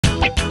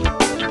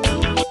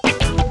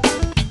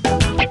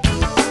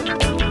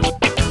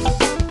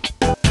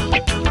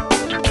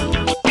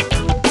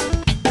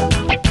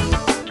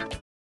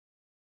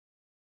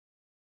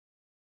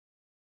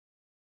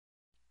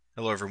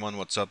Hello everyone,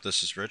 what's up?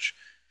 This is Rich.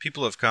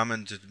 People have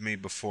commented to me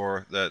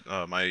before that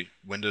my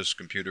Windows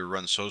computer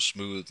runs so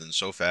smooth and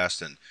so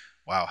fast, and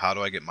wow, how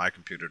do I get my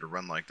computer to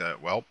run like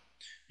that? Well,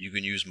 you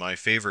can use my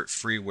favorite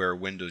freeware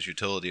Windows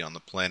utility on the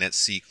planet,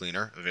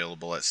 CCleaner,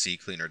 available at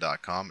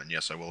CCleaner.com. And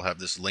yes, I will have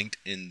this linked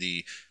in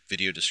the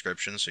video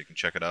description so you can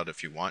check it out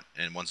if you want.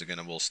 And once again,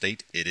 I will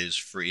state it is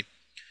free.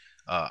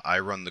 I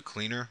run the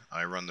cleaner,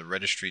 I run the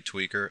registry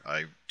tweaker.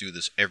 I do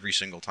this every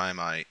single time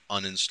I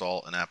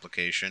uninstall an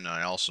application.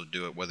 I also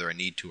do it whether I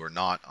need to or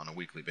not on a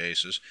weekly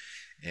basis.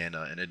 And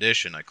in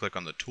addition, I click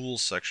on the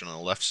tools section on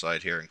the left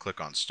side here and click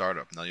on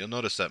startup. Now you'll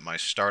notice that my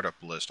startup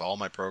list, all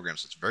my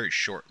programs, it's a very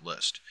short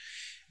list.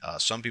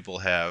 Some people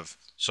have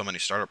so many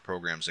startup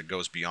programs that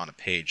goes beyond a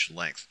page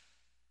length.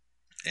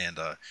 And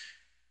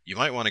you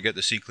might want to get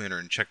the CCleaner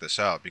and check this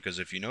out, because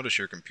if you notice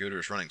your computer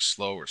is running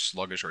slow or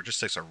sluggish, or it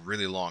just takes a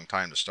really long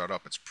time to start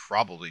up, it's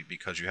probably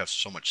because you have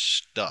so much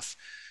stuff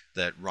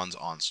that runs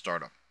on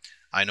startup.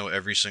 I know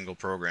every single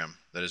program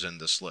that is in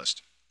this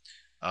list.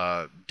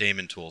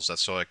 Daemon tools,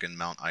 that's so I can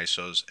mount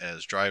ISOs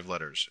as drive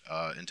letters.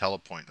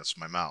 IntelliPoint, that's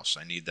my mouse.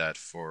 I need that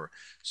for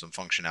some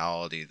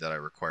functionality that I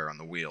require on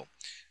the wheel.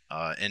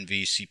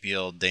 NV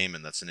CPL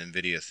Daemon, that's an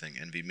NVIDIA thing.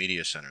 NV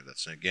Media Center,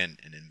 that's again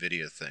an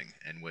NVIDIA thing.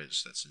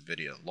 NWiz, that's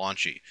NVIDIA.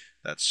 Launchy,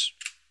 that's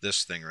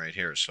this thing right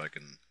here, so I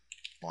can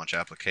launch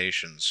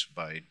applications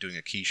by doing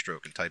a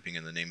keystroke and typing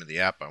in the name of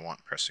the app I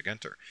want, pressing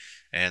enter.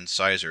 And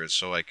Sizer is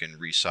so I can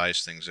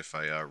resize things. If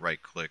I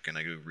right click and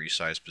I do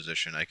resize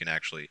position, I can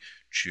actually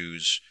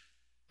choose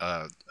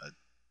a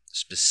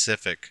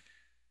specific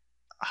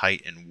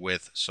height and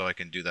width, so I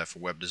can do that for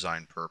web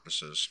design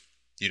purposes.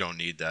 You don't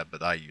need that,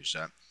 but I use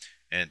that.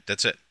 And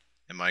that's it.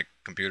 And my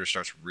computer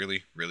starts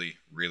really, really,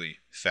 really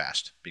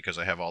fast because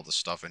I have all this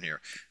stuff in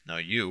here. Now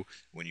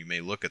when you may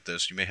look at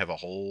this, you may have a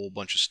whole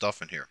bunch of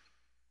stuff in here.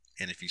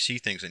 And if you see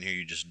things in here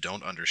you just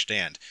don't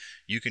understand,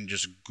 you can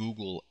just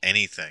Google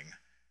anything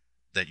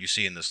that you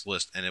see in this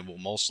list, and it will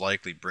most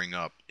likely bring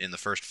up in the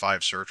first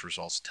 5 search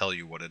results, tell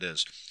you what it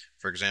is.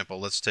 For example,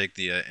 let's take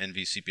the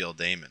NVCPL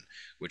Daemon,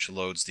 which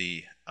loads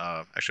the,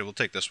 actually we'll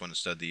take this one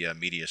instead, the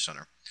Media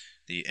Center,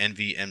 the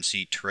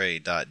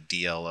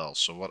nvmctray.dll.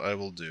 So what I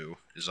will do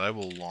is I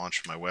will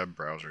launch my web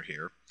browser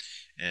here,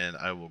 and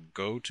I will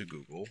go to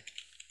Google,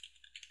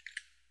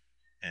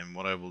 and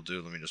what I will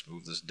do, let me just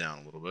move this down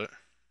a little bit,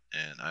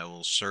 and I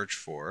will search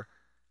for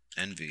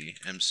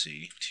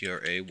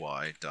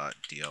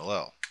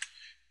nvmctray.dll.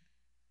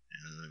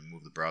 And then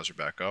move the browser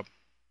back up.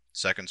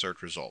 Second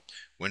search result,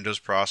 Windows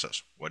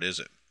process. What is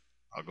it?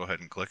 I'll go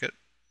ahead and click it.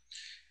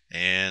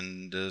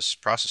 And this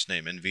process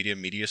name, NVIDIA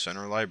Media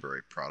Center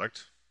Library.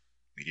 Product,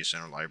 Media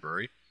Center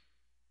Library.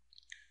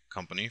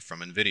 Company, from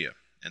NVIDIA.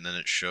 And then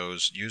it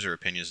shows user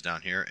opinions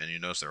down here, and you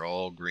notice they're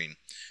all green.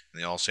 And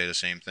they all say the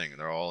same thing.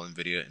 They're all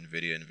NVIDIA,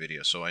 NVIDIA,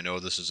 NVIDIA. So I know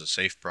this is a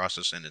safe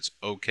process, and it's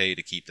okay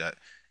to keep that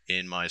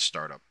in my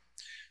startup.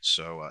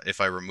 So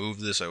if I remove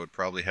this, I would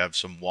probably have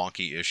some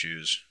wonky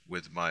issues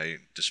with my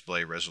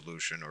display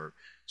resolution or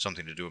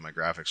something to do with my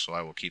graphics, so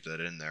I will keep that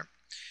in there.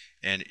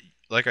 And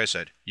like I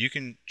said, you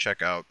can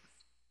check out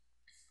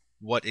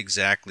what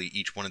exactly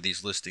each one of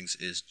these listings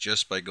is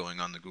just by going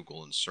on the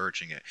Google and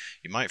searching it.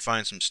 You might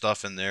find some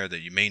stuff in there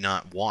that you may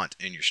not want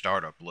in your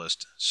startup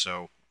list.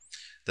 So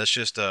that's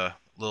just a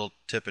little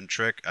tip and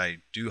trick.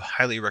 I do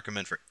highly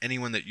recommend for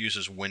anyone that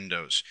uses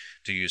Windows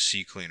to use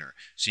CCleaner.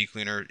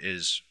 CCleaner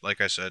is,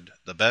 like I said,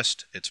 the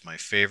best. It's my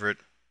favorite.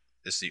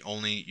 It's the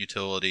only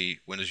utility,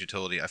 Windows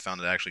utility, I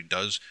found that actually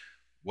does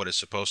what it's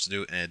supposed to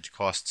do, and it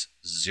costs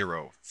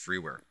 0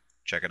 freeware.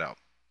 Check it out.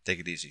 Take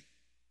it easy.